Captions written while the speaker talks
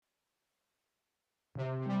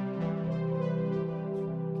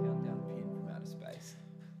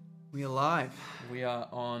We are live. We are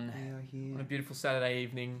on We are here. a beautiful Saturday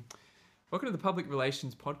evening. Welcome to the Public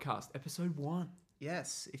Relations Podcast, episode 1.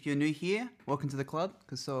 Yes, if you're new here, welcome to the club,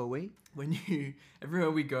 because so are we.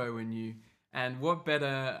 Everywhere we go, and what better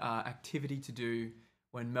activity to do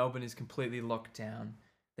when Melbourne is completely locked down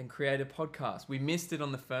than create a podcast? We missed it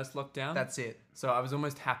on the first lockdown. That's it. So I was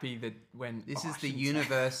almost happy that when... This is the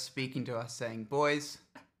universe speaking to us saying, boys,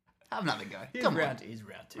 have another go. Come on. Round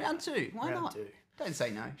 2. Round 2. Why Round not? 2. Don't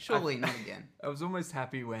say no. Surely not again. I was almost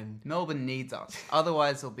happy when... Melbourne needs us.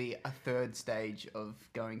 Otherwise, there'll be a third stage of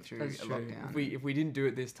going through That's a true. lockdown. If we didn't do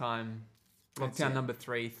it this time, That's lockdown it. number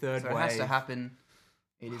 3, third So wave. it has to happen.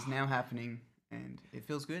 It is now happening, and it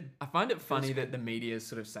feels good. I find it funny that the media is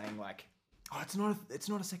sort of saying like, "Oh, it's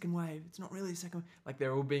not a second wave. It's not really a second wave." Like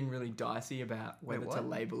they're all being really dicey about whether to what?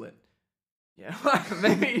 label it. Yeah,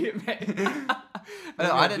 maybe.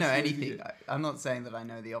 I don't know anything. I'm not saying that I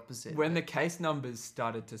know the opposite. When the case numbers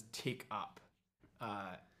started to tick up,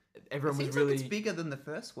 everyone was seems really... like it's bigger than the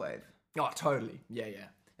first wave. Oh, totally. Yeah.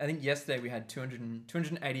 I think yesterday we had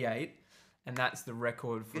 288, and that's the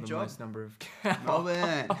record for Good the job. most number of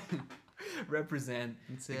Melbourne. represent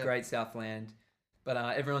That's the it. Great Southland. But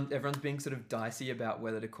everyone's being sort of dicey about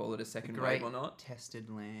whether to call it a second Great wave or not. tested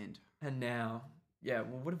land. And now, well,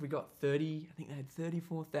 what have we got? 30, I think they had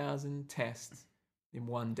 34,000 tests in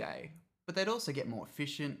one day. But they'd also get more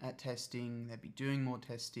efficient at testing. They'd be doing more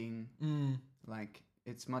testing. Like,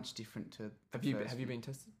 it's much different to Have you been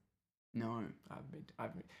tested? No.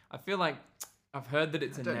 I feel like I've heard that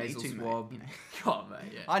it's a don't need nasal to, mate, swab. you know. Oh,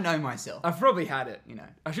 mate, yeah. I know myself. I've probably had it. You know,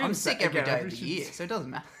 I shouldn't I'm say- sick every again, I day of the shouldn't year, say- so it doesn't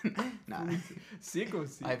matter. No. Sick or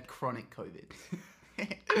sick? I have chronic COVID.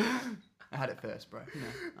 I had it first, bro. You know,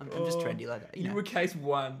 I'm just trendy like that. You were case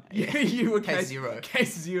 1. Yeah. You were Case 0.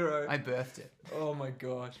 Case 0. I birthed it. Oh my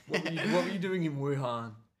gosh. What were you doing in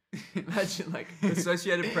Wuhan? Imagine, like,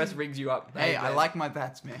 Associated Press rings you up. Hey, I man, like my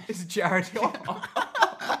bats, man. It's Jared. No.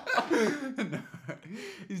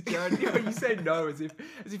 Is Jared... You say no as if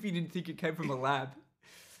you didn't think it came from a lab.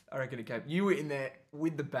 I reckon it came. You were in there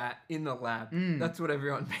with the bat in the lab. That's what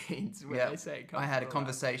everyone means when they say it comes I had a from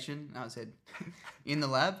conversation. I said, in the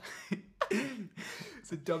lab.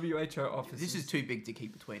 It's a WHO office. This is too big to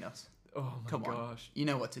keep between us. Oh my Come on. gosh. You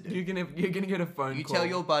know what to do. You're gonna get a phone You call. tell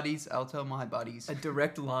your buddies, I'll tell my buddies. A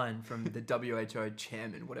direct line from the WHO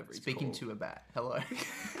chairman, whatever he's Speaking called. to a bat. Hello.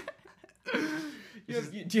 Do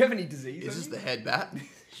you have any disease? Is this the head bat?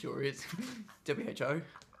 Sure is. WHO.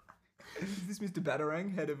 Is this Mr.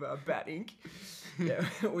 Batarang, head of Bat Inc? Yeah,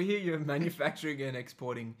 we hear you're manufacturing and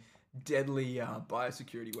exporting deadly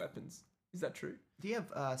biosecurity weapons. Is that true? Do you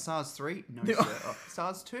have SARS-3? No, sir. Oh,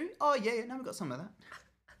 SARS-2? Oh, yeah, no, we've got some of that.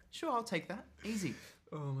 Sure, I'll take that. Easy.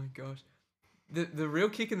 Oh my gosh. The real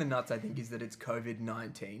kick in the nuts, I think, is that it's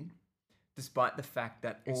COVID-19, despite the fact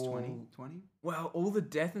that It's all 2020? all the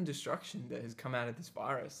death and destruction that has come out of this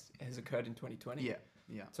virus has occurred in 2020.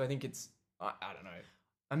 Yeah. So I think it's, I don't know,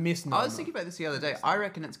 a misnomer. I was thinking about this the other day. I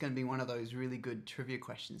reckon it's going to be one of those really good trivia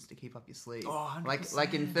questions to keep up your sleeve. Oh, 100%.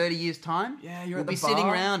 Like in 30 years' time, Yeah, you're we'll at the be sitting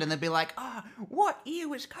bar. around and they'll be like, what year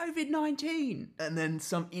was COVID-19? And then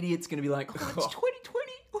some idiot's going to be like, Oh, it's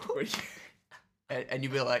 2020. And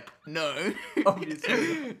you'll be like, no.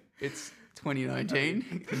 Obviously. It's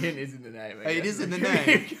 2019. It is in the name. I It guess. is in the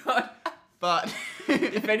name. God. But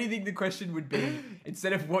If anything, the question would be,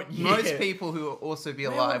 instead of what year... most people who will also be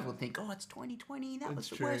alive were- will think, it's 2020. That was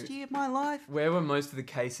That's the worst true. year of my life. Where were most of the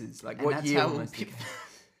cases? Like, And what that's year how were most of the people-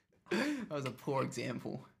 cases? That was a poor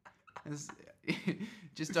example.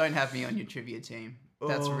 Just don't have me on your trivia team.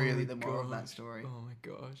 That's Oh really my the moral of that gosh. story. Oh my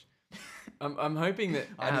gosh. I'm hoping that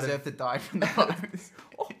I out of- deserve to die from the virus.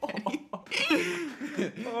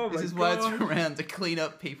 Oh This my is why it's gosh. around to clean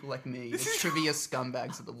up people like me, the trivia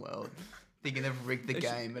scumbags of the world, thinking they've rigged the They should-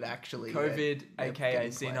 game, but actually COVID, they're aka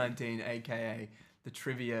getting played. C19, aka the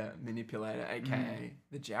trivia manipulator, aka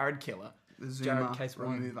the Jared killer. The Jared Zoomer case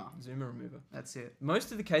one. remover. Zoomer remover. That's it.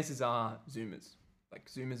 Most of the cases are Zoomers, like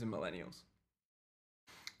Zoomers and millennials.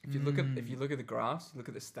 If you look at the graphs, look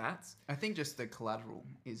at the stats. I think just the collateral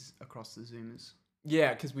is across the Zoomers.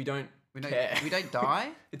 Yeah, because we don't care. We don't die,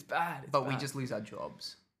 It's bad. but we just lose our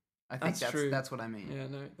jobs. I think That's true. that's what I mean. Yeah,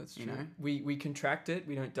 no, that's true. You know? We contract it.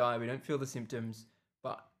 We don't die. We don't feel the symptoms.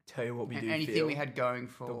 But tell you what, we And do anything feel we had going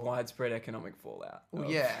for the widespread economic fallout. Well, of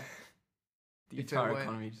yeah. the If there entire weren't-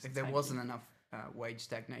 economy. Just if there tanking. wasn't enough wage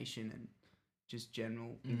stagnation and just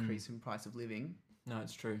general increase in price of living, No,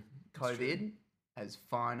 it's true. It's true. COVID has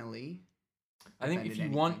finally. I think if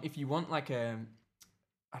prevented you want like a,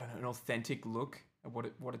 I don't know, an authentic look at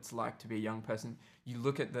what it's like to be a young person, you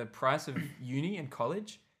look at the price of uni and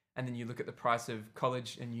college, and then you look at the price of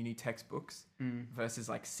college and uni textbooks versus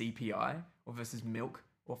like CPI or versus milk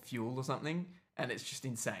or fuel or something, and it's just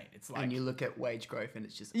insane. It's like, and you look at wage growth and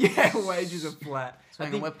it's just wages are flat. So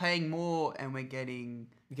we're paying more and we're getting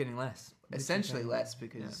less, essentially less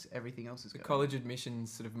because everything else is the going. college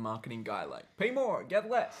admissions sort of marketing guy, like, pay more, get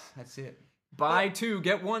less. That's it. Buy two,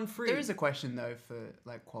 get one free. There is a question though for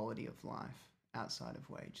like quality of life outside of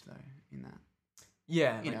wage though. In that,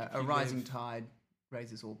 you know, a rising tide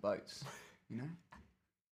raises all boats. You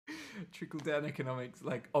know, trickle down economics,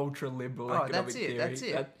 like ultra liberal economic theory. That's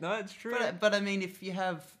it. No, it's true. But I mean, if you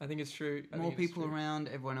have, I think it's true. More people around,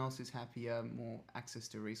 everyone else is happier, more access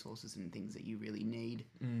to resources and things that you really need.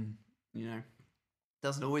 You know,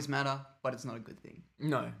 doesn't always matter, but it's not a good thing.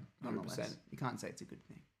 No, 100%. You can't say it's a good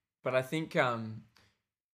thing. But I think, I don't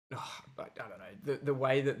know, the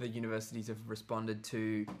way that the universities have responded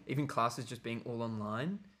to even classes just being all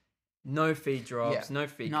online, no fee drops, no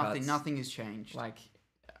fee cuts. Nothing has changed. Like,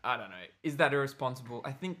 I don't know, is that irresponsible?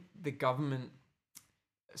 I think the government,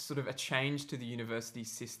 sort of a change to the university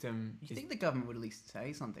system. You think the government would at least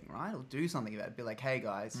say something, right? Or do something about it. Be like, hey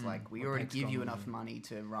guys, like we already give you enough money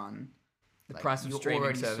to run. The price of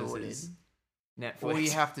streaming services. Sorted. Netflix. All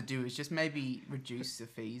you have to do is just maybe reduce the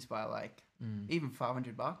fees by like even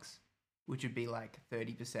 $500, which would be like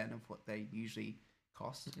 30% of what they usually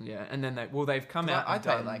cost. Yeah, and then they've come out. I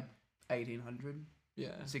pay like $1,800, yeah,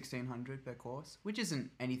 $1,600 per course, which isn't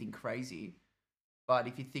anything crazy. But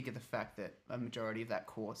if you think of the fact that a majority of that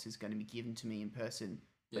course is going to be given to me in person,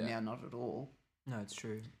 but now not at all. No, it's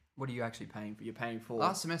true. What are you actually paying for? You're paying for...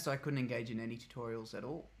 Last semester, I couldn't engage in any tutorials at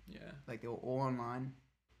all. Yeah. Like, they were all online.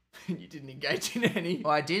 You didn't engage in any?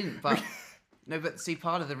 Well, I didn't, but... No, but see,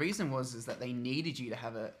 part of the reason is that they needed you to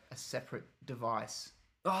have a separate device.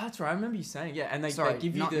 Oh, that's right. I remember you saying, yeah. And they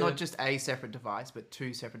give you not just a separate device, but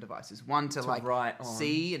two separate devices. One to like write on.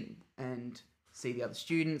 See and see the other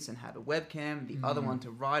students and have a webcam. The other one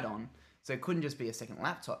to write on. So it couldn't just be a second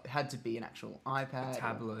laptop. It had to be an actual iPad,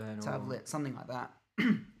 tablet, something like that.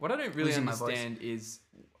 What I don't really understand is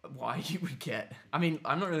why you would get. I mean,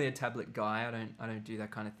 I'm not really a tablet guy. I don't do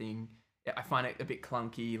that kind of thing. I find it a bit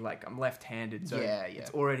clunky. Like, I'm left-handed, so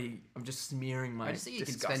it's already. I'm just smearing my. I just think you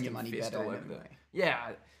can spend your money better anyway.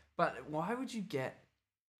 Yeah, but why would you get?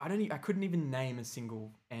 I couldn't even name a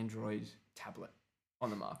single Android tablet on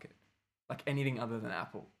the market, like anything other than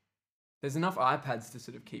Apple. There's enough iPads to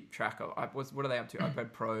sort of keep track of. What are they up to?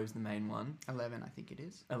 iPad Pro is the main one. 11, I think it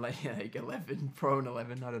is. 11 Pro and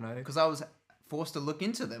 11. I don't know. Because I was forced to look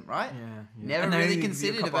into them, right? Yeah. Never really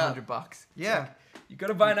considered about $100. Yeah. Like, you got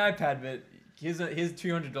to buy an iPad, but here's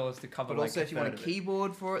 $200 to cover. But also, if you want a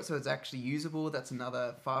keyboard for it, so it's actually usable, that's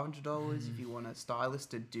another $500. If you want a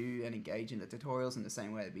stylist to do and engage in the tutorials in the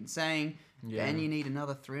same way they've been saying, then you need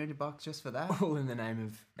another $300 just for that. All in the name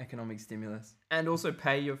of economic stimulus, and also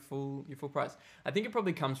pay your full price. I think it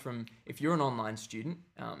probably comes from if you're an online student,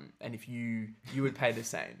 and if you would pay the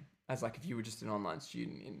same as like if you were just an online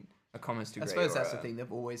student in a commerce degree. I suppose that's the thing.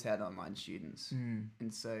 They've always had online students.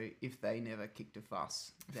 And so if they never kicked a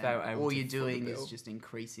fuss, then all you're doing is just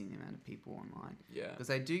increasing the amount of people online. Yeah. Because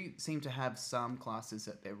they do seem to have some classes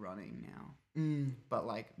that they're running now. But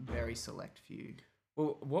like very select few.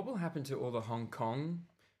 Well, what will happen to all the Hong Kong?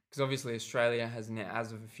 Because obviously Australia has now,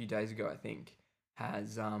 as of a few days ago, I think,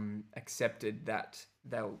 has accepted that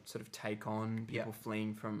they'll sort of take on people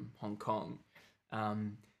fleeing from Hong Kong.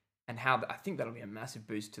 And I think that'll be a massive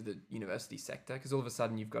boost to the university sector because all of a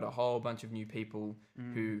sudden you've got a whole bunch of new people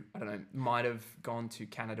who, I don't know, might have gone to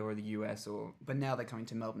Canada or the US or... But now they're coming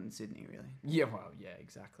to Melbourne and Sydney, really. Yeah, well, yeah,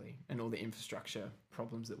 exactly. And all the infrastructure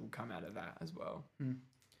problems that will come out of that as well.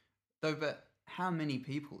 Though, but how many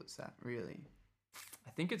people is that, really?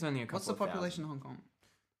 I think it's only a couple What's the population of Hong Kong?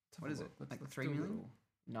 What is it? Like 3 million?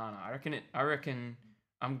 No, I reckon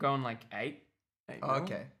I'm going like 8 oh,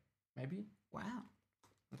 okay. Maybe? Wow.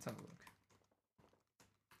 Let's have a look.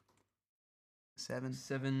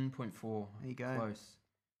 7.4. There you go. Close.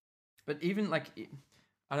 But even like,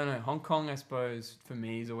 I don't know, Hong Kong, I suppose, for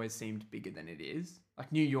me, has always seemed bigger than it is.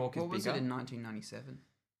 Like New York is bigger. What was it in 1997?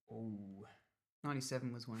 Oh.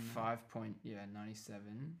 97 was when...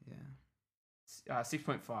 97. Yeah.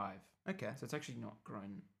 6.5. Okay. So it's actually not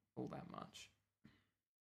grown all that much.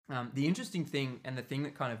 The interesting thing, and the thing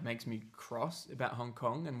that kind of makes me cross about Hong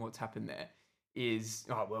Kong and what's happened there, is,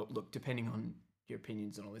 look, depending on your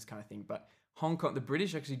opinions and all this kind of thing, but Hong Kong, the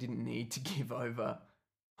British actually didn't need to give over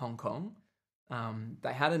Hong Kong.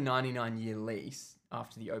 They had a 99-year lease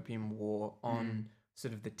after the Opium War on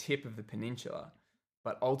sort of the tip of the peninsula,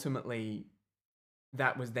 but ultimately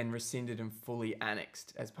that was then rescinded and fully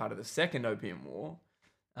annexed as part of the Second Opium War.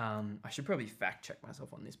 I should probably fact check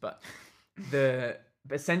myself on this, but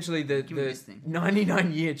essentially the Give me this thing.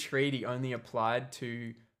 99-year treaty only applied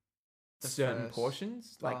to The certain first-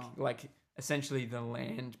 portions, oh. like essentially the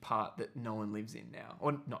land part that no one lives in now,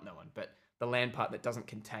 or not no one, but the land part that doesn't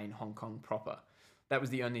contain Hong Kong proper. That was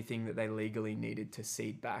the only thing that they legally needed to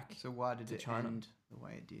cede back. So why did to it China. end the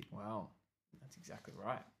way it did? Wow, that's exactly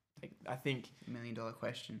right. I think $1 million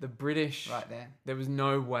question. the British, Right there. there was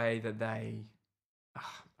no way that they,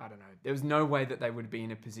 I don't know, there was no way that they would be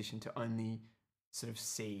in a position to only sort of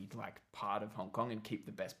cede like part of Hong Kong and keep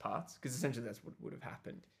the best parts, because essentially that's what would have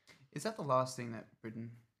happened. Is that the last thing that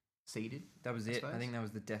Britain ceded? That was I it. I suppose. think that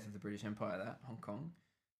was the death of the British Empire. That Hong Kong.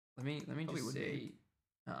 Let me Probably just would see,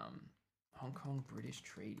 Hong Kong British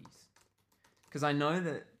treaties, because I know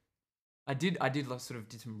that I did sort of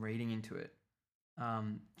did some reading into it.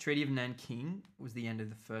 Treaty of Nanking was the end of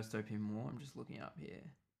the First Opium War. I'm just looking up here.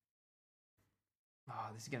 Oh,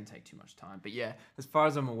 this is going to take too much time. But yeah, as far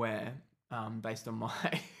as I'm aware, based on my...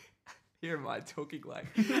 Here am I talking like...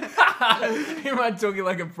 Here am I talking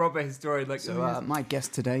like a proper historian. Like, So my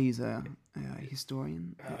guest today is a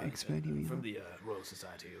historian, expert. Here we From are. the Royal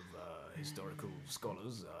Society of Historical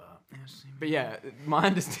Scholars. Yes, But yeah, my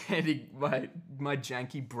understanding, my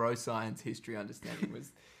janky bro science history understanding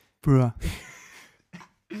bruh.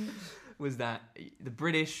 was that the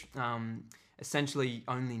British essentially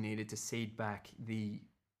only needed to cede back the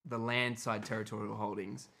landside territorial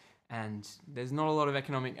holdings, and there's not a lot of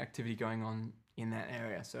economic activity going on in that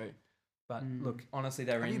area. So, but look, honestly,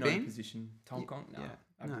 they were Have in you no been? position. To Hong Kong, no,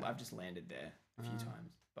 yeah, no. I've just landed there a few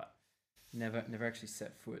times, but never actually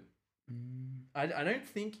set foot. I don't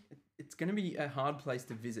think it's going to be a hard place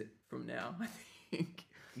to visit from now. I think.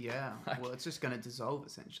 Yeah. Like- Well, it's just going to dissolve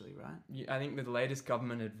essentially, right? I think the latest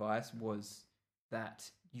government advice was that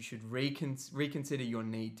you should reconsider your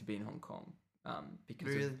need to be in Hong Kong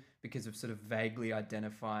because of sort of vaguely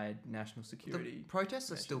identified national The security.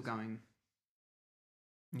 protests are still measures. going.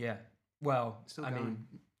 Yeah. Well, Still I going.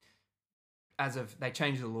 mean, they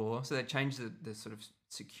changed the law, so they changed the sort of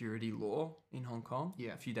security law in Hong Kong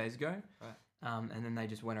Yeah. a few days ago. Right. And then they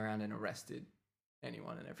just went around and arrested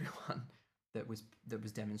anyone and everyone that was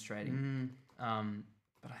demonstrating.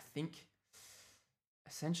 But I think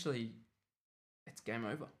essentially it's game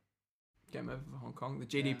over. Game over for Hong Kong. The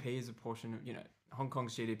GDP is a portion of, Hong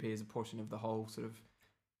Kong's GDP is a portion of the whole sort of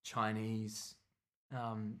Chinese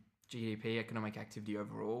GDP, economic activity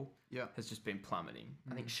overall, Yeah. has just been plummeting.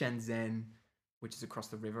 I think Shenzhen, which is across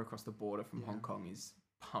the river, across the border from Yeah. Hong Kong, is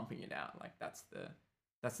pumping it out. Like that's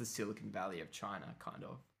the Silicon Valley of China, kind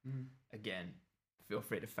of. Again, feel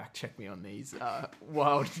free to fact check me on these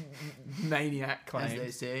wild maniac claims. As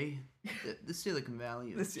they say, the Silicon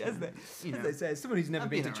Valley. As they know. say, as someone who's never I've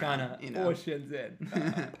been been to China around, you know. or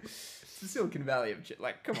Shenzhen, it's the Silicon Valley of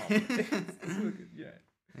like, come on, it's the Silicon,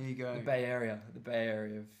 There you go. the Bay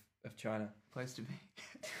Area of China. Place to be.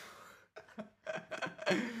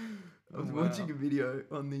 I was Wow. watching a video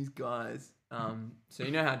on these guys. So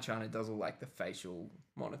you know how China does all like the facial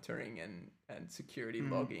monitoring and security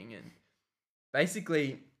logging, and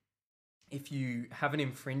basically, if you have an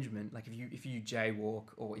infringement, like if you jaywalk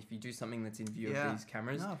or if you do something that's in view of these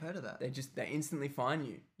cameras, No, I've heard of that. they instantly fine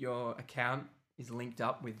you. Your account is linked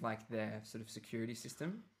up with like their sort of security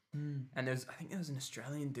system. And I think there was an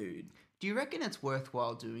Australian dude. Do you reckon it's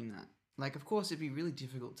worthwhile doing that? Like, of course, it'd be really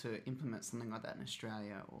difficult to implement something like that in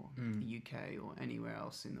Australia or the UK or anywhere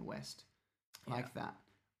else in the West like that.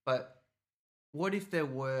 But what if there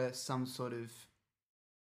were some sort of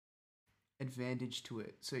advantage to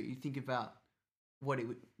it? So you think about what it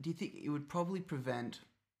would... Do you think it would probably prevent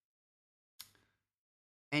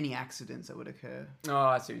any accidents that would occur Oh,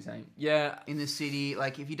 I see what you're saying. Yeah. in the city?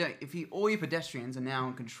 Like, if all your pedestrians are now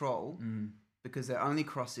in control... because they're only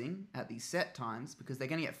crossing at these set times because they're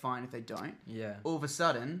going to get fined if they don't. Yeah. All of a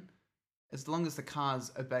sudden, as long as the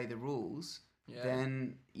cars obey the rules,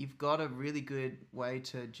 then you've got a really good way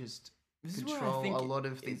to just This is where I control think a lot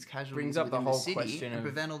of these casualties brings up the within whole city question and of-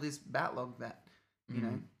 prevent all this backlog that, you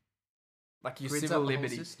know... Like your grids civil up the whole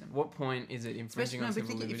liberty. system. What point is it infringing on but civil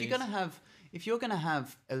think liberties? if you're going to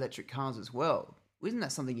have electric cars as well, isn't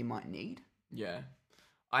that something you might need? Yeah.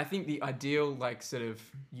 I think the ideal, like, sort of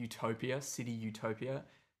utopia, city utopia,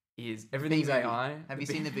 is everything's B-movie. AI. Have you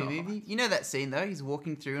seen the B movie? You know that scene though? He's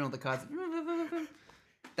walking through and all the cars.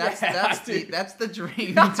 Yeah, I That's the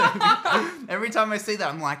dream. To me. Every time I see that,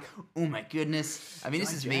 I'm like, oh my goodness. I mean,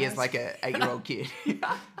 this is me as like a 8-year-old kid.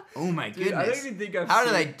 Oh my Dude, goodness. I don't even think I've How do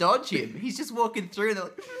seen... they dodge him? He's just walking through. And they're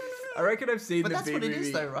like, I reckon I've seen But the that's B what it movie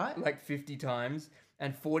is though, right? like 50 times,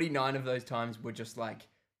 and 49 of those times were just like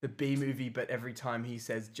the B movie, but every time he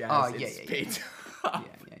says jazz, Oh, it's yeah. speed. up.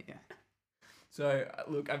 Yeah. So,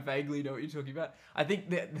 look, I vaguely know what you're talking about. I think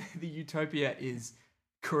that the utopia is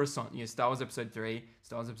Coruscant. Star Wars Episode 3,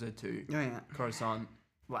 Star Wars Episode 2, Oh, yeah. Coruscant.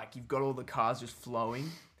 Like, you've got all the cars just flowing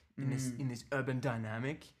in this urban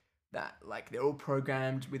dynamic that, like, they're all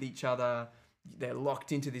programmed with each other. They're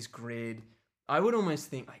locked into this grid. I would almost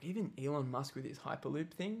think, like, even Elon Musk with his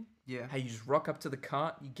Hyperloop thing, Yeah. how you just rock up to the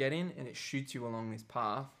cart, you get in, and it shoots you along this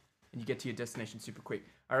path, and you get to your destination super quick.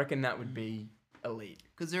 I reckon that would be elite.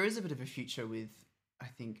 Because there is a bit of a future with, I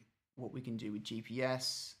think, what we can do with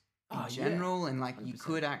GPS in Oh, yeah. general. And, like, you 100%.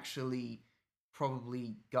 could actually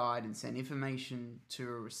probably guide and send information to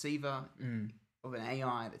a receiver of an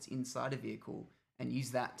AI that's inside a vehicle and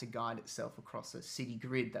use that to guide itself across a city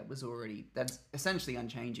grid that's essentially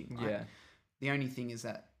unchanging. Right? Yeah. The only thing is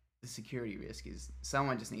that the security risk is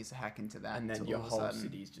someone just needs to hack into that. And then till your all of a whole sudden-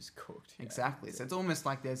 city is just cooked. Yeah. Exactly. So it's almost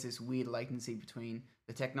like there's this weird latency between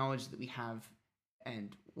the technology that we have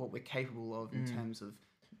and what we're capable of in terms of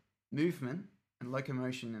movement and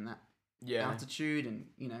locomotion and that Yeah. altitude and,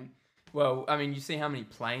 Well, I mean, you see how many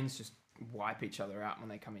planes just wipe each other out when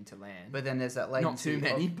they come into land. but then there's that Not latency. too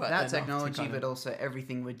many, of but that enough to technology, kind of- but also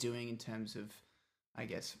everything we're doing in terms of, I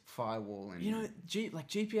guess, firewall and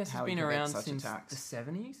GPS how has we been prevent around such since attacks. the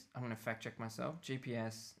 70s. I'm going to fact check myself.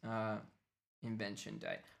 GPS invention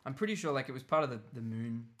date. I'm pretty sure like it was part of the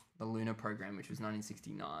lunar program, which was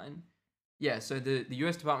 1969. Yeah, so the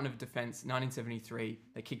US Department of Defense, 1973,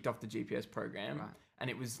 they kicked off the GPS program, Right. and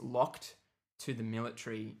it was locked to the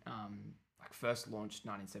military, like first launched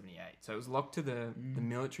 1978. So it was locked to the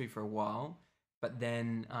military for a while, but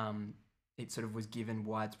then it sort of was given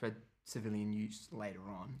widespread civilian use later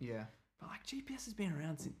on. Yeah. But like GPS has been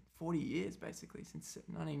around since 40 years, basically, since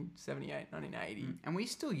 1978, 1980. And we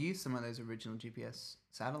still use some of those original GPS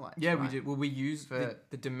satellites. Yeah, we right? do. Well, we use For-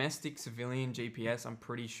 the domestic civilian GPS, I'm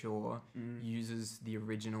pretty sure, uses the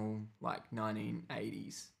original like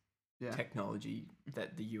 1980s Yeah. technology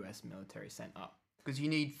that the US military sent up. Because you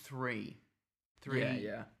need three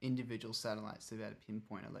Yeah. individual satellites to be able to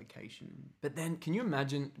pinpoint a location. But then, can you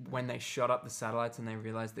imagine when they shot up the satellites and they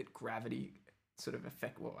realized that gravity sort of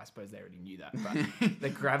well, I suppose they already knew that, but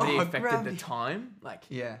that gravity Oh, affected gravity. the time? Like,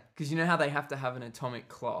 Yeah, because you know how they have to have an atomic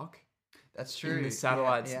clock that's true. in the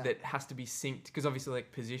satellites yeah. that has to be synced, because obviously,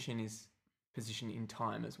 like, position is position in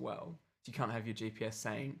time as well. So you can't have your GPS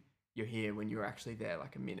saying you're here when you were actually there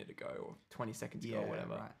like a minute ago or 20 seconds ago or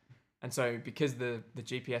whatever. Right. And so because the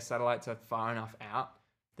GPS satellites are far enough out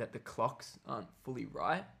that the clocks aren't fully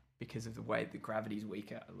right because of the way the gravity's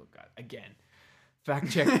weaker. Look, again,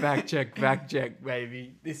 fact check,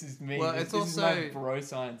 baby. This is me. Well, this, it's this is my also- bro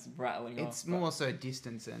science rattling off. It's but- more so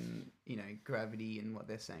distance and, gravity and what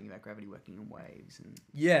they're saying about gravity working in waves and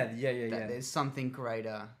Yeah. that there's something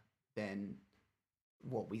greater than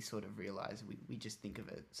what we sort of realize. We just think of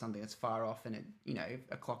it something that's far off, and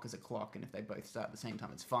a clock is a clock, and if they both start at the same time,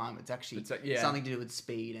 it's fine. It's actually something to do with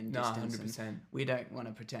speed and No, distance. 100%. And we don't want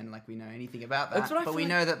to pretend like we know anything about That's that, what I but feel we like-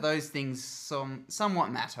 know that those things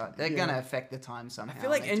somewhat matter. They're Yeah. gonna affect the time somehow. I feel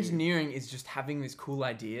like They do. engineering is just having this cool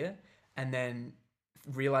idea and then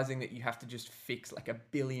realizing that you have to just fix like a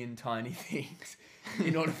billion tiny things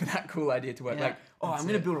in order for that cool idea to work. Yeah, like, I'm that's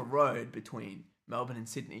going to it. build a road between Melbourne and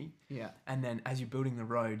Sydney. Yeah. And then as you're building the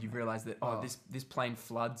road, you realize that, Oh. this plane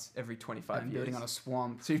floods every 25 I'm years. building on a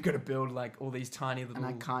swamp, So you've got to build like all these tiny little and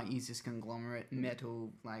I can't use this conglomerate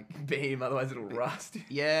metal like. beam, otherwise it'll rust.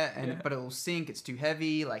 Yeah, but it'll sink. It's too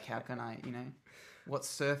heavy. Like, how can I, what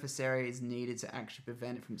surface area is needed to actually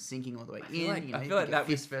prevent it from sinking all the way in? I you feel like get that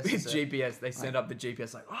fist with versus a- GPS, they send up the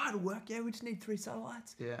GPS like, it'll work. Yeah, we just need 3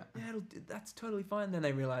 satellites. Yeah. Yeah, that's totally fine. Then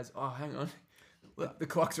they realize, hang on, the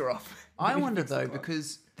clocks are off. I Maybe wonder fix the though, clock.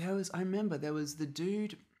 because I remember there was the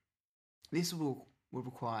dude. This will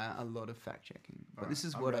require a lot of fact checking, but this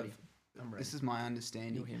is I'm what ready. I'm ready. this is my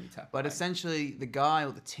understanding. You'll hear me tap. But away. essentially, the guy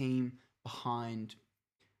or the team behind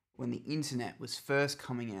when the internet was first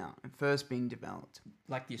coming out and first being developed,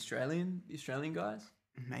 like the Australian guys.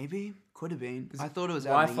 maybe could have been. I thought it was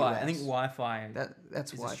Wi-Fi. out in the I think US. Wi-Fi.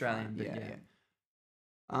 That's is Wi-Fi, Australian, but yeah.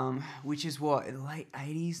 Which is what, in the late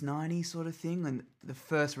 80s, 90s sort of thing, when the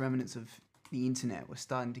first remnants of the internet were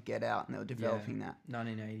starting to get out and they were developing that.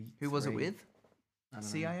 1980. Who was it with? I don't know.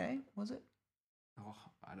 CIA, was it? Oh,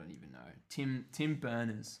 I don't even know. Tim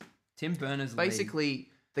Berners. Tim Berners. Basically,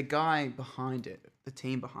 the guy behind it, the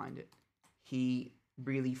team behind it, he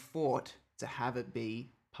really fought to have it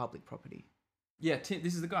be public property. Yeah,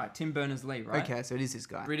 this is the guy, Tim Berners-Lee, right? Okay, so it is this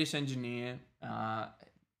guy. British engineer,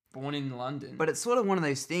 born in London. But it's sort of one of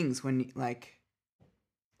those things when, like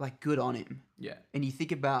good on him. yeah, And you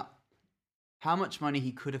think about how much money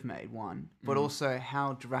he could have made, one, but also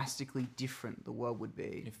how drastically different the world would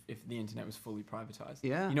be. If the internet was fully privatized.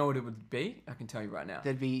 Yeah. You know what it would be? I can tell you right now.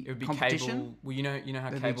 There'd be It would be competition. cable. Well, you know how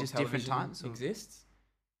There'd be cable just different television types of- exists?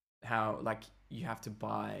 How, like, you have to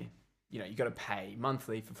buy, you know, you got to pay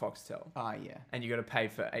monthly for Foxtel. Yeah. And you got to pay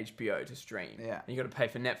for HBO to stream. Yeah. And you got to pay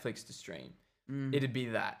for Netflix to stream. It'd be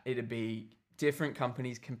that. It'd be different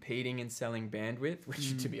companies competing and selling bandwidth,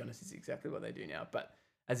 which to be honest is exactly what they do now. But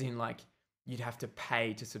as in, like, you'd have to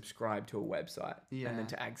pay to subscribe to a website and Yeah. then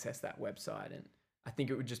to access that website. And I think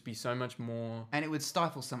it would just be so much more. And it would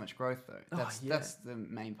stifle so much growth, though. That's yeah. that's the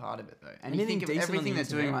main part of it, though. And you Anything think of decent on everything the they're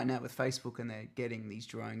doing internet. right now with Facebook, and they're getting these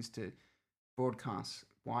drones to broadcast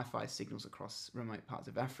Wi-Fi signals across remote parts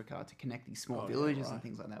of Africa to connect these small Oh, yeah, villages and right.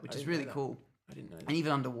 things like that, which I is didn't know really that. cool. I didn't know that. And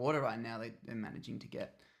even underwater right now, they're managing to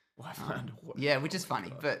get. Wi-Fi underwater. Yeah, which is Oh my funny,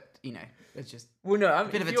 God. but you know, it's just Well, no, I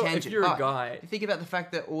mean, bit of if a you're, tangent, If you're but a guy, you think about the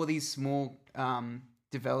fact that all these small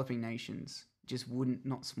developing nations just wouldn't,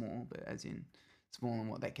 not small, but as in small in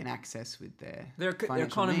what they can access with their their financial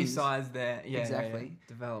economy means. size, their Exactly.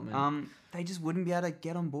 development. They just wouldn't be able to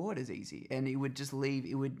get on board as easy, and it would just leave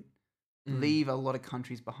Mm. leave a lot of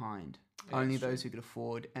countries behind. Yeah, Only it's true. those who could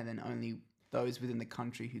afford, and then only those within the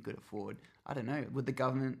country who could afford. I don't know. Would the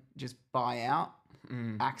government just buy out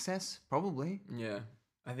access? Probably. Yeah,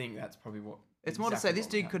 I think that's probably what. It's more to say exactly this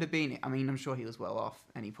what would dude happen. could have been. I mean, I'm sure he was well off,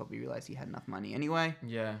 and he probably realized he had enough money anyway.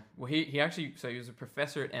 Yeah, well, he actually, so he was a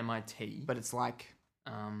professor at MIT. But it's like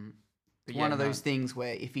But it's yeah, one of no, those things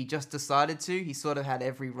where if he just decided to, he sort of had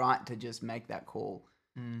every right to just make that call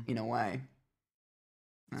in a way.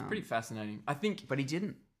 It's pretty fascinating. I think. But he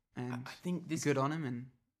didn't, I and think this. good on him, and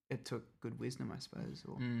it took good wisdom, I suppose.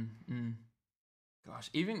 Or Gosh,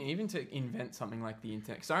 even to invent something like the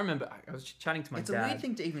internet. Because I remember I was chatting to my it's dad. a weird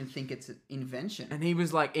thing to even think it's an invention. And he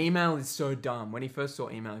was like, email is so dumb. When he first saw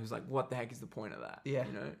email, he was like, what the heck is the point of that? Yeah.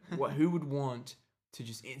 You know, who would want to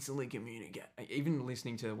just instantly communicate? Even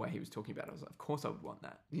listening to the way he was talking about it, I was like, of course I would want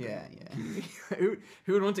that. Yeah. who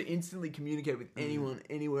would want to instantly communicate with anyone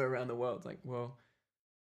anywhere around the world? It's like, well,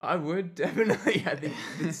 I would definitely. I think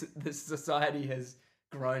this society has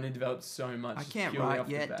grown and developed so much. I can't purely write off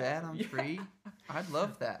the yet, bat. Dad. I'm Yeah. free. I'd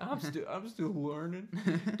love that. I'm still learning,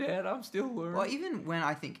 Dad. I'm still learning. Well, even when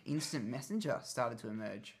I think instant messenger started to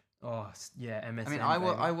emerge. Oh, yeah, MSN. I mean,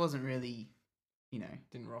 baby. I wasn't really,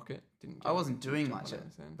 Didn't rock it. I wasn't doing jump much on at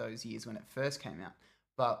MSN. those years when it first came out.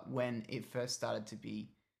 But when it first started to be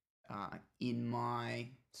in my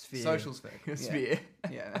Sphere. social sphere. Your Yeah. sphere.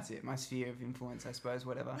 Yeah, that's it. My sphere of influence, I suppose,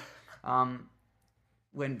 whatever.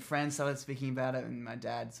 When friends started speaking about it and my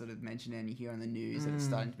dad sort of mentioned it and you hear on the news that it's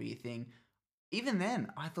starting to be a thing, even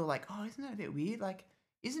then I thought like, oh, isn't that a bit weird? Like,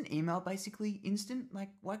 isn't email basically instant? Like,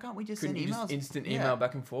 why can't we just Couldn't send you emails? just instant Yeah. email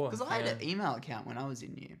back and forth? Because I had an email account when I was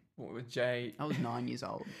in year. What with Jay? I was 9 years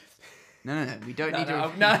old. No. We don't No, need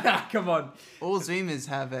to. no, come on. All Zoomers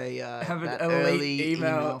have a Have an that elite early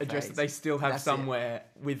email address phase. that they still have That's it. somewhere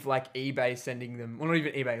with like eBay sending them, well, not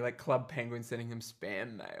even eBay, like Club Penguin sending them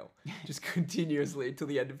spam mail just continuously until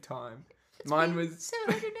the end of time. Mine was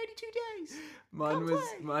 782 days. Mine Come play.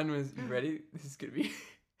 was. You ready? This is gonna be.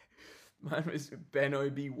 Mine was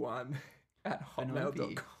benob1 at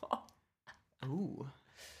hotmail.com. Ooh.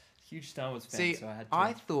 Huge Star Wars fan, See, so I had to.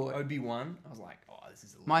 I thought Obi-Wan. I was like, oh, this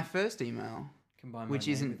is my first email, combine my which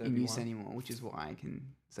name isn't with in use Obi-Wan. anymore, which is what I can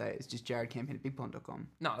say, it's just jaredcampaign@bigpond.com.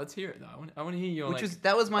 No, let's hear it though. I want to hear your Which like, was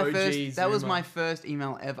that was my OG first that was Zoomer. my first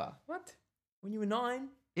email ever. What? When you were 9,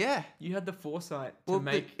 Yeah. you had the foresight to Well,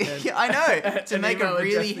 make. yeah, I know. To an make email a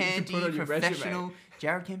address really that you could put handy, on your resume. professional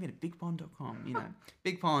jaredcampaign@bigpond.com. You know,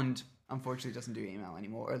 Big Pond unfortunately doesn't do email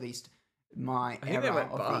anymore, or at least my I think they era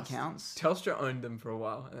went of bust. the accounts. Telstra owned them for a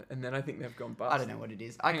while, and then I think they've gone bust. I don't know what it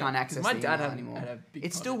is. I Hang on, can't 'cause access my the dad email had- anymore. had a Big It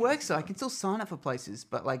Pond still address works as though. I well. can still sign up for places,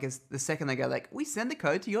 but like as the second they go like, we send the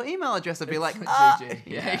code to your email address, I'd be It's like, like ah, GG.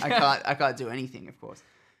 yeah, Yeah. I can't do anything, of course.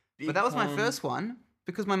 But that was my Pond. first one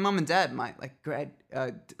because my mum and dad, my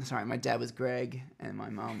dad was Greg and my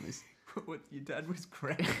mum was What your dad was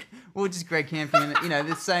Greg. well, just Greg Campion, you know,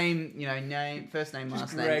 the same, you know, name, first name, Just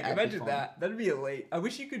last name. Greg. at Imagine Big Pond. that. That'd be elite. I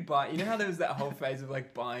wish you could buy. You know how there was that whole phase of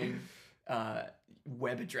like buying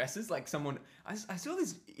web addresses? Like someone. I saw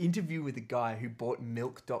this interview with a guy who bought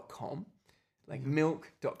milk.com. Like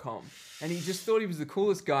milk.com. And he just thought he was the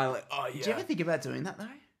coolest guy. Like, oh yeah. Did you ever think about doing that though?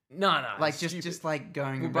 No. Like it's stupid. just like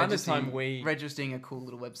going Well, and by the time registering a cool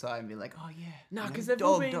little website and be like, oh yeah, No, you know, 'cause they've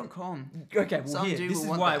all been- dog.com. Okay, well, Some here, dude this will is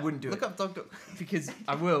want why I that. wouldn't do Look it. up dog. Because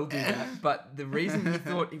I will do that. But the reason he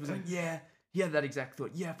thought, he was like, yeah, he had that exact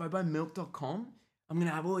thought. Yeah, if I buy milk.com, I'm going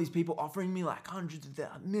to have all these people offering me like hundreds of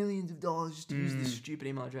millions of dollars just to use this stupid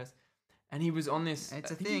email address. And he was on this.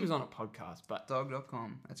 It's I a think he thing. was on a podcast, but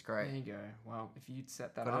Dog.com. That's there great. you go. Well, if you'd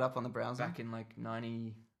set that Put it up on the browser. back in like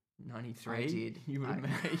 93, I did. you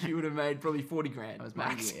would have made probably 40 grand. That was my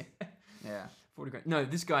max. year. Yeah. 40 grand. No,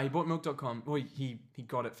 this guy, he bought milk.com. Well, he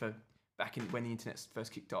got it for back in when the internet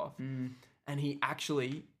first kicked off. Mm. And he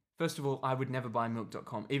actually, first of all, I would never buy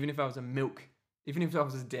milk.com, even if I was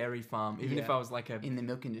a dairy farm, even if Yeah. I was like In the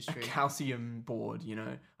milk a industry. calcium board,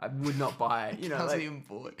 I would not buy it. Calcium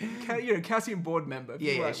board. Calcium board member. If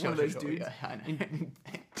Yeah, you're yeah, like sure, one of those sure, dudes yeah, I know.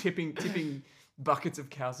 tipping buckets of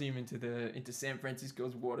calcium into San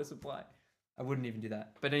Francisco's water supply. I wouldn't even do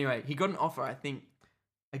that. But anyway, he got an offer, I think,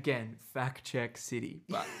 again, fact check city,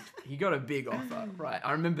 but he got a big offer, right?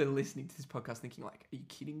 I remember listening to this podcast thinking like, are you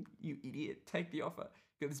kidding, you idiot? Take the offer.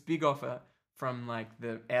 Got this big offer from like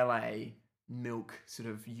the LA milk sort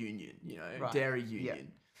of union, Right. dairy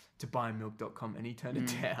union to buy milk.com, and he turned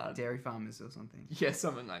it down. Dairy farmers or something. Yeah,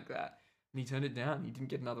 something like that. And he turned it down. He didn't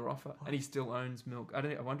get another offer, and he still owns milk.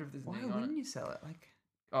 I wonder if there's Why anything on it. wouldn't you sell it? Like,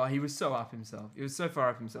 Oh, he was so up himself. He was so far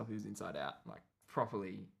up himself. He was inside out, like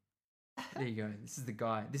properly. There you go. This is the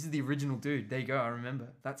guy. This is the original dude. There you go. I remember.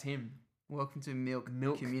 That's him. welcome to Milk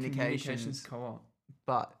Communications Co-op.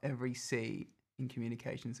 But every C in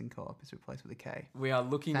communications and co-op is replaced with a K. We are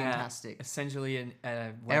looking Fantastic. at essentially a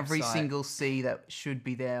website. Every single C that should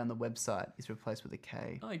be there on the website is replaced with a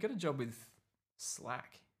K. Oh, you got a job with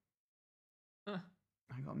Slack. Huh.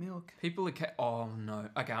 I got milk. People are. Oh no.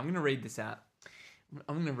 Okay, I'm gonna read this out.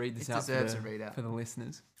 I'm gonna read this It out deserves a read out. for the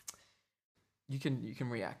listeners. You can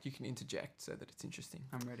react. You can interject so that it's interesting.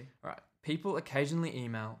 I'm ready. All right. People occasionally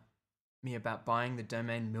email me about buying the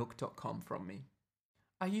domain milk.com from me.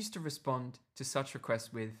 I used to respond to such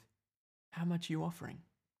requests with, "How much are you offering?"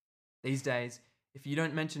 These days, if you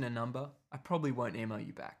don't mention a number, I probably won't email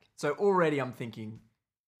you back. So already I'm thinking,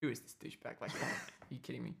 who is this douchebag? Like, are you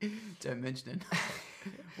kidding me? Don't mention it.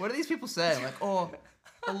 What are these people saying? Like, oh,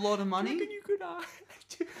 a lot of money? You could, I'm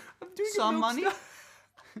doing Some money?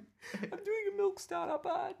 I'm doing a milk startup.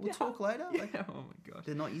 We'll talk later? Yeah. Like, Oh my god.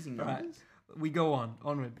 they're not using Right. numbers? We go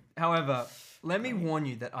onward. However, let me warn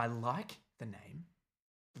you that I like the name.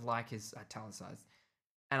 Like is italicized.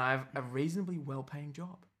 And I have a reasonably well-paying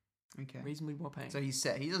job. Okay. Reasonably well-paying. So he's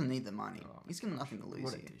set. He doesn't need the money. Oh, He's got nothing to lose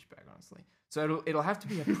what a here. douchebag, honestly. So it'll have to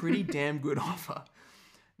be a pretty damn good offer.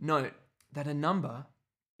 Note that a number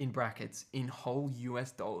in brackets in whole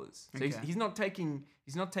US dollars. So Okay. he's not taking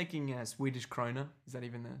Swedish krona. Is that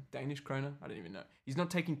even a Danish krona? I don't even know. He's not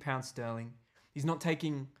taking pound sterling. He's not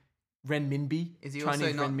taking renminbi. Is he Chinese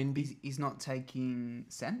also not? renminbi. He's not taking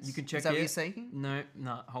cents. You can check Is that what it. you're saying? No,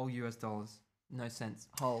 whole US dollars. No sense.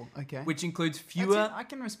 Whole. Okay. Which includes That's fewer. it. I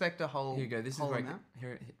can respect a whole. Here you go. This is whole where amount.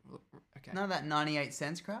 okay. None of that 98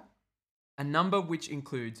 cents crap. A number which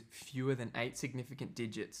includes fewer than 8 significant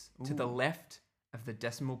digits to the Ooh. left of the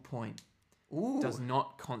decimal point Ooh. does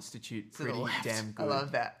not constitute To the pretty left. damn good. I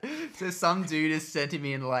love that. So some dude is sending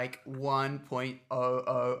me in like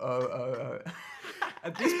 1.00000.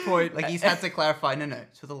 At this point, Like he's had to clarify. No,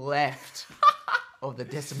 to the left of the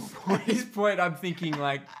decimal at this point. point, I'm thinking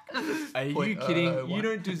like, are you Point kidding? oh oh You one.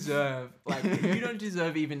 don't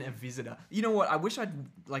deserve even a visitor. You know what? I wish I'd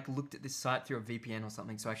like looked at this site through a VPN or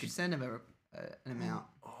something so I I should could. send him an amount.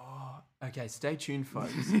 Oh, okay. Stay tuned,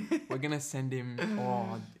 folks. We're gonna send him.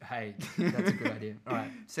 Oh, hey, that's a good idea. All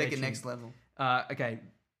right, stay Take it tuned. next level. Okay,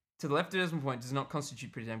 to the left of the decimal point does not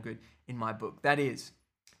constitute pretty damn good in my book. That is,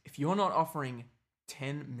 if you're not offering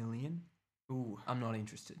 10 million, Ooh, I'm not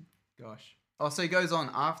interested. gosh. Oh, so he goes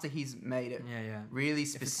on after he's made it Yeah. really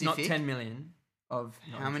If it's specific not 10 million. of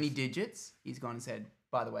not how many interested. digits. He's gone and said,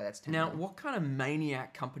 by the way, that's 10 Now, million. what kind of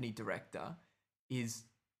maniac company director is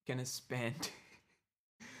gonna spend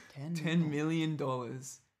 10 million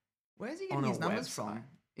dollars? Where's he on getting a his numbers website? from?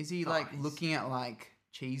 Is he Oh, like he's- looking at like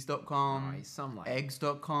Oh, cheese.com, he's some like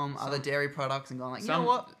eggs.com, other some- dairy products and going like, you some know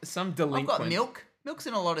what? some I've delinquent. got milk. Milk's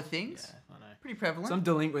in a lot of things. Yeah, I know. Pretty prevalent. Some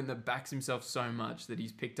delinquent that backs himself so much that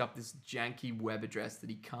he's picked up this janky web address that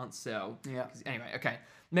he can't sell. Yeah. 'Cause- Anyway, okay.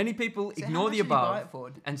 Many people So how ignore much the did he buy above it for?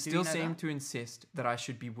 and Do you still know seem that? to insist that I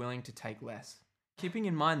should be willing to take less. Keeping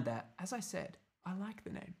in mind that, as I said, I like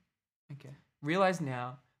the name. Okay. Realize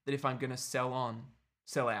now that if I'm going to sell out,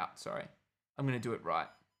 I'm going to do it right.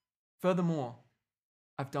 Furthermore,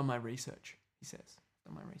 I've done my research, he says.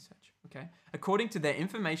 Done my research, okay? According to their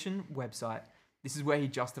information website, this is where he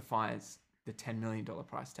justifies the $10 million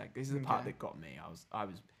price tag. This is the part Okay. that got me.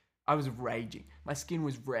 I was raging. My skin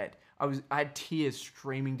was red. I had tears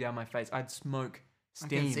streaming down my face. I had smoke,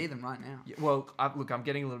 steam. I can see them right now. Yeah, well, look, I'm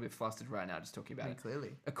getting a little bit flustered right now just talking about Very it. clearly.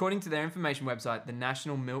 According to their information website, the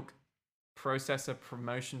National Milk Processor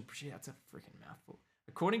Promotion... Gee, that's a freaking mouthful.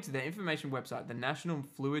 According to their information website, the National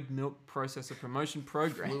Fluid Milk Processor Promotion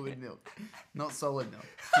Program. Fluid milk, not solid milk.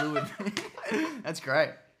 Fluid. That's great.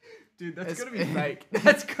 Dude, that's It's- gotta be fake.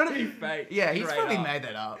 That's gotta be fake. Yeah, he's Straight probably up. made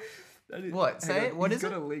that up. That is- What? Say hang it. on, What he's is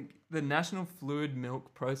got it? a link. The National Fluid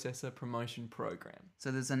Milk Processor Promotion Program.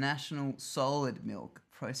 So there's a national solid milk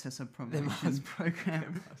processor promotion must-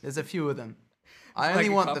 program. There's a few of them. I like only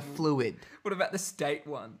a want the couple. fluid, What about the state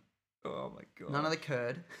one? Oh my god. none of the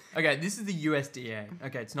curd. Okay, this is the USDA.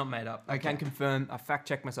 Okay, it's not made up. I can Okay. confirm. I fact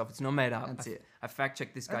checked myself. It's not made up. That's it. I fact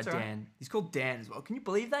checked this guy That's all right. Dan. He's called Dan as well. Can you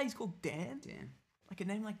believe that he's called Dan? Dan. Like a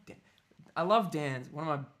name like Dan. I love Dan's. One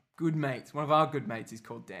of my good mates. One of our good mates is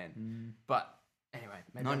called Dan. But anyway,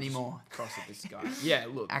 maybe Not I'll just anymore. Cross with this guy. Yeah,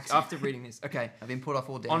 look. Accent. After reading this, okay. I've been put off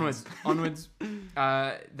all day. Onwards.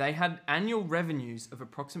 They had annual revenues of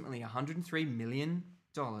approximately $103 million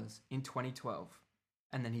in 2012,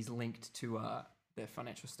 and then he's linked to their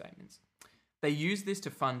financial statements. They use this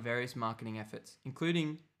to fund various marketing efforts,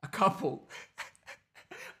 including a couple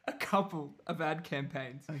of ad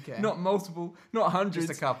campaigns. Okay. Not multiple, not hundreds.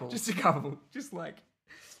 Just a couple. Just a couple. Just like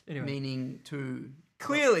anyway. Meaning two.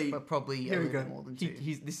 Clearly, but probably a here we little go. bit more than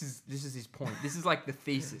He- two. this is his point. This is like the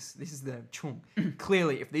thesis. This is the chung.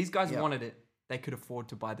 Clearly, if these guys Yeah. wanted it, they could afford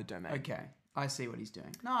to buy the domain. Okay, I see what he's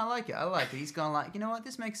doing. No, I like it. I like it. He's gone like, you know what?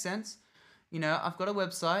 This makes sense. You know, I've got a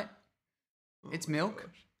website. It's milk.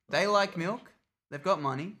 They like milk. They've got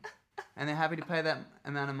money, and they're happy to pay that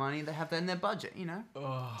amount of money. They have that in their budget. You know,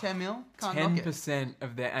 Oh, 10 mil. Can't knock it. 10%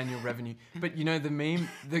 of their annual revenue. But you know the meme,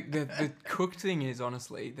 the cooked thing is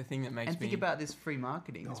honestly the thing that makes And me. think about this free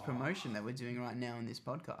marketing, this promotion that we're doing right now in this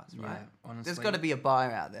podcast, yeah, right? honestly, There's got to be a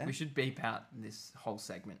buyer out there. We should beep out this whole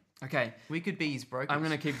segment. Okay, We could be his brokers. I'm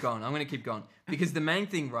gonna keep going because the main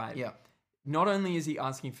thing, right? Yeah. Not only is he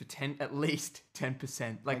asking for at least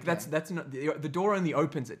 10%. Like Okay. that's not the door only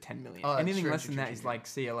opens at 10 million. Oh, that's Anything true, less true, than true, that true, is true. like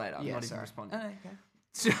see you later. I'm Yeah, not even sorry. responding. Oh, okay.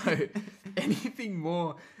 So anything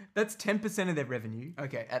more, that's 10% of their revenue.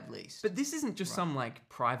 Okay, at least. But this isn't just some like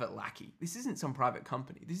private lackey. This isn't some private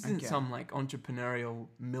company. This isn't Okay. some like entrepreneurial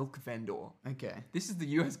milk vendor. Okay. This is the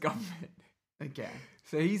US government. Okay.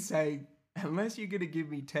 So he's saying, unless you're going to give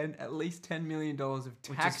me at least $10 million of Which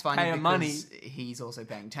is taxpayer funny money, because he's also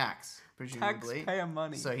paying tax, presumably. taxpayer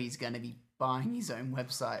money. So he's going to be buying his own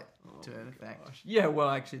website to an effect. Yeah, well,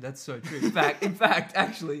 actually, that's so true. In fact,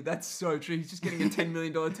 actually, that's so true. He's just getting a $10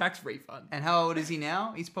 million tax refund. And how old is he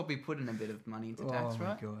now? He's probably put in a bit of money into tax, oh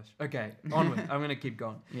right? my gosh. Okay, onward. I'm going to keep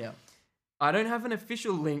going. Yeah. I don't have an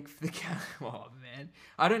official link for the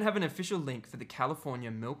I don't have an official link for the California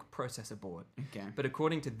Milk Processor Board. Okay. But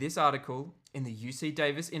according to this article in the UC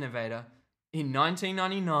Davis Innovator, in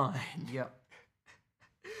 1999, Yep.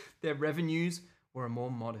 their revenues were a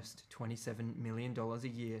more modest $27 million a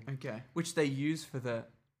year, Okay. which they use for the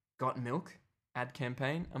Got Milk ad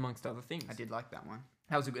campaign, amongst other things. I did like that one.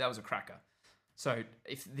 That was a cracker. So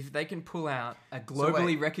if they can pull out a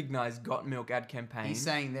globally recognized Got Milk ad campaign He's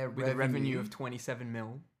saying their with a revenue of 27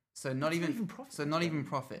 mil, so not It's even profit. so not even Yeah,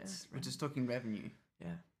 profits. it's We're just talking revenue.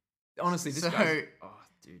 yeah. Honestly, this So- guy. Oh,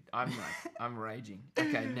 dude, I'm raging.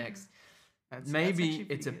 Okay, next. That's Maybe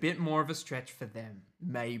actually it's a pretty good. bit more of a stretch for them.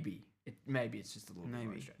 Maybe it's just a little bit more of a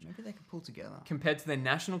Maybe stretch they could pull together. compared to their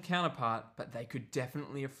national counterpart, but they could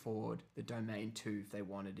definitely afford the domain too if they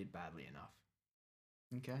wanted it badly enough.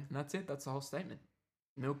 Okay. And that's it. That's the whole statement.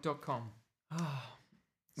 Milk.com. Well,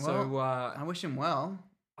 So I wish him well.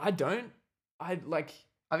 I don't. I like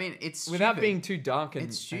I mean, it's without stupid, being too dark and,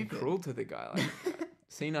 It's and stupid. cruel to the guy. Like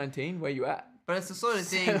C19, where you at? but it's the sort of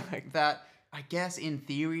So, thing like- that I guess in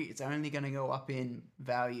theory it's only going to go up in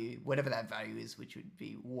value, whatever that value is, which would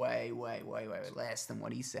be way, way, way, way less than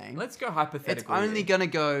what he's saying. Let's go It's hypothetically. only here. going to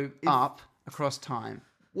go up across time.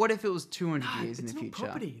 What if it was 200 years in It's the not future?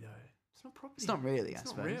 property though. It's not property. It's not really, It's I not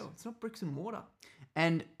suppose. real. It's not bricks and mortar.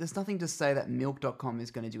 And there's nothing to say that milk.com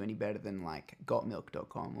is going to do any better than like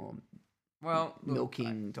gotmilk.com or Well, look,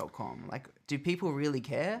 milking.com. Like, do people really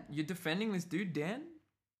care? you're defending this dude, Dan,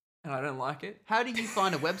 and I don't like it. How do you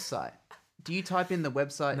find a website? Do you type in the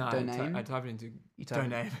website No, domain? I type it into You type-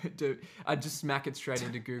 doname. I just smack it straight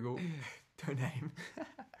into Google. Doname.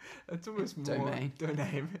 That's almost more. Domain.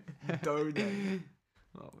 Doname. Doname.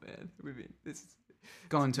 Oh man, we've been this. Is,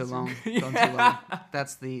 Gone too long. Yeah. Gone too long.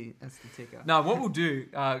 That's the ticker. No, what we'll do.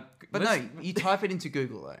 But let's- no, you type it into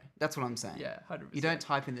Google though. That's what I'm saying. Yeah, 100%. You don't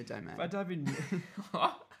type in the domain. If I type in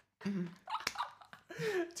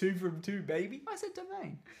 2 from 2, baby. I said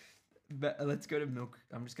domain. But let's go to milk.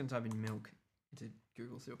 I'm just gonna type in milk into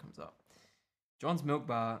Google, see what comes up. John's Milk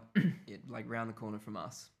Bar, like round the corner from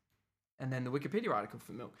us, and then the Wikipedia article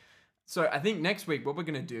for milk. So I think next week what we're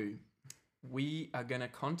gonna do we are going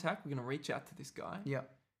to reach out to this guy. Yeah.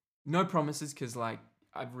 No promises because, like,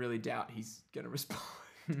 I really doubt he's going to respond.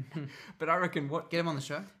 But I reckon Get him on the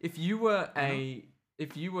show. if you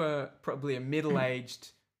were probably a middle-aged,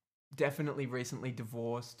 definitely recently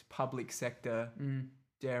divorced public sector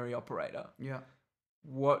dairy operator, Yeah.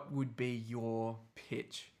 what would be your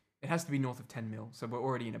pitch? It has to be north of 10 mil, so we're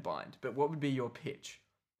already in a bind. But what would be your pitch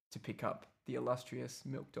to pick up the illustrious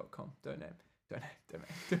milk.com domain?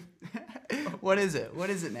 What is it? What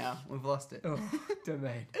is it now? We've lost it. Oh,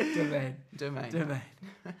 domain.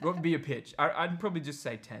 What would be your pitch? I'd probably just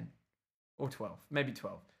say 10 or 12, maybe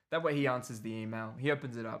 12. That way he answers the email. He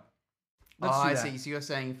opens it up. Let's do I that. see. So you're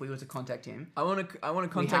saying if we were to contact him, I want to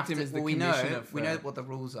contact him as the commissioner. we know what the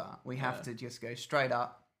rules are. We have to just go straight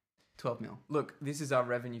up 12 mil. Look, this is our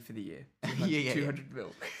revenue for the year. 200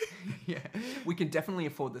 mil. Yeah. We can definitely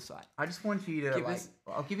afford the site. I just want you to Give us-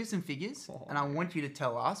 I'll give you some figures, and I want you to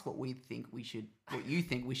tell us what you think we should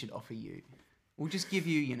offer you. We'll just give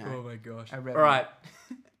you, Oh my gosh. a All revenue. right.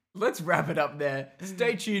 Let's wrap it up there.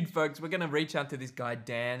 Stay tuned, folks. We're going to reach out to this guy,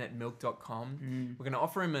 Dan at milk.com. We're going to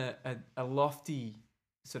offer him a lofty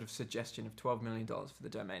sort of suggestion of $12 million for the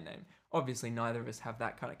domain name. Obviously, neither of us have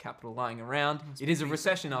that kind of capital lying around. It is a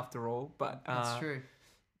recession after all, but That's true.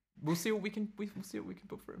 We'll see what we can pull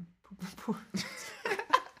for him.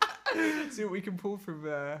 See what we can pull from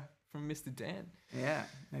Mr. Dan. Yeah,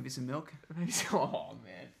 maybe some milk. Oh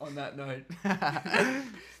man! On that note,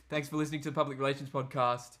 thanks for listening to the Public Relations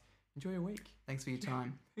Podcast. Enjoy your week. Thanks for your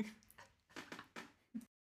time.